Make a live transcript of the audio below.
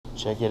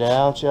Check it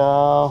out,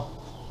 y'all.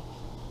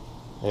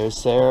 There's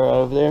Sarah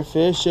over there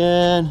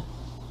fishing.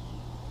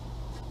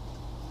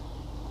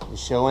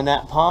 He's showing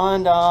that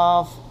pond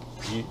off.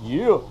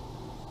 Yeah.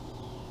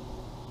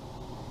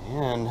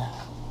 And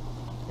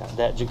got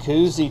that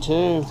jacuzzi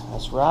too.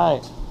 That's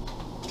right.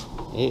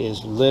 It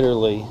is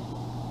literally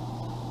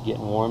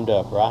getting warmed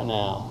up right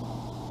now.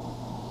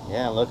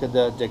 Yeah, look at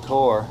the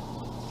decor.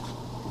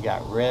 You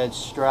got red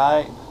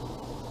stripe.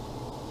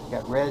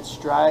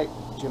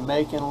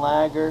 Jamaican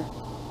lager.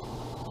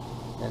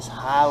 That's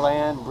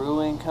Highland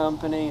Brewing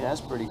Company.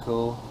 That's pretty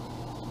cool.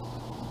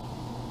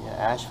 Yeah,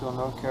 Asheville,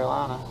 North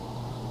Carolina.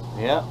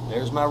 Yep,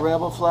 there's my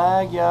rebel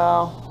flag,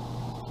 y'all.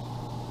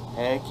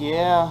 Heck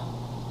yeah.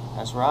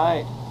 That's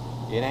right.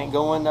 It ain't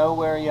going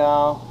nowhere,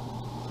 y'all.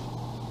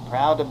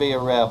 Proud to be a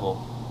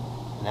rebel.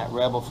 And that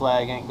rebel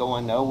flag ain't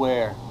going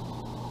nowhere.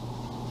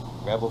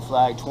 Rebel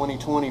flag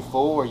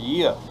 2024,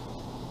 yeah.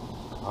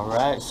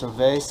 Alright,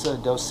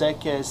 Cerveza Dos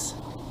Equis.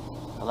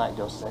 I like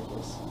Dos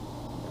Equis.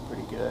 They're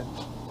pretty good.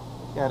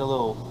 Got a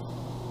little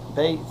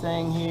bait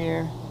thing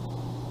here.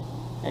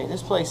 Hey,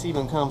 this place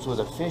even comes with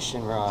a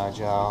fishing rod,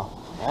 y'all.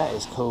 That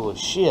is cool as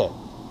shit.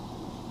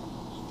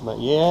 But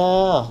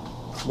yeah,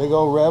 big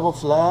old rebel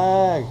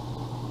flag.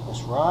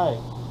 That's right.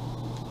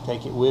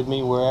 Take it with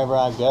me wherever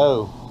I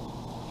go.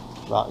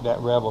 Rock that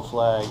rebel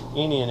flag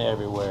any and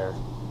everywhere.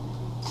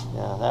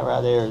 Yeah, that right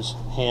there is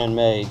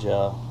handmade,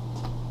 y'all.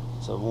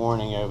 It's a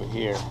warning over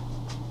here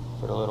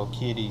for the little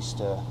kiddies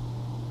to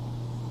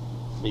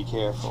be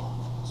careful.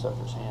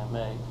 Sucker's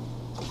handmade.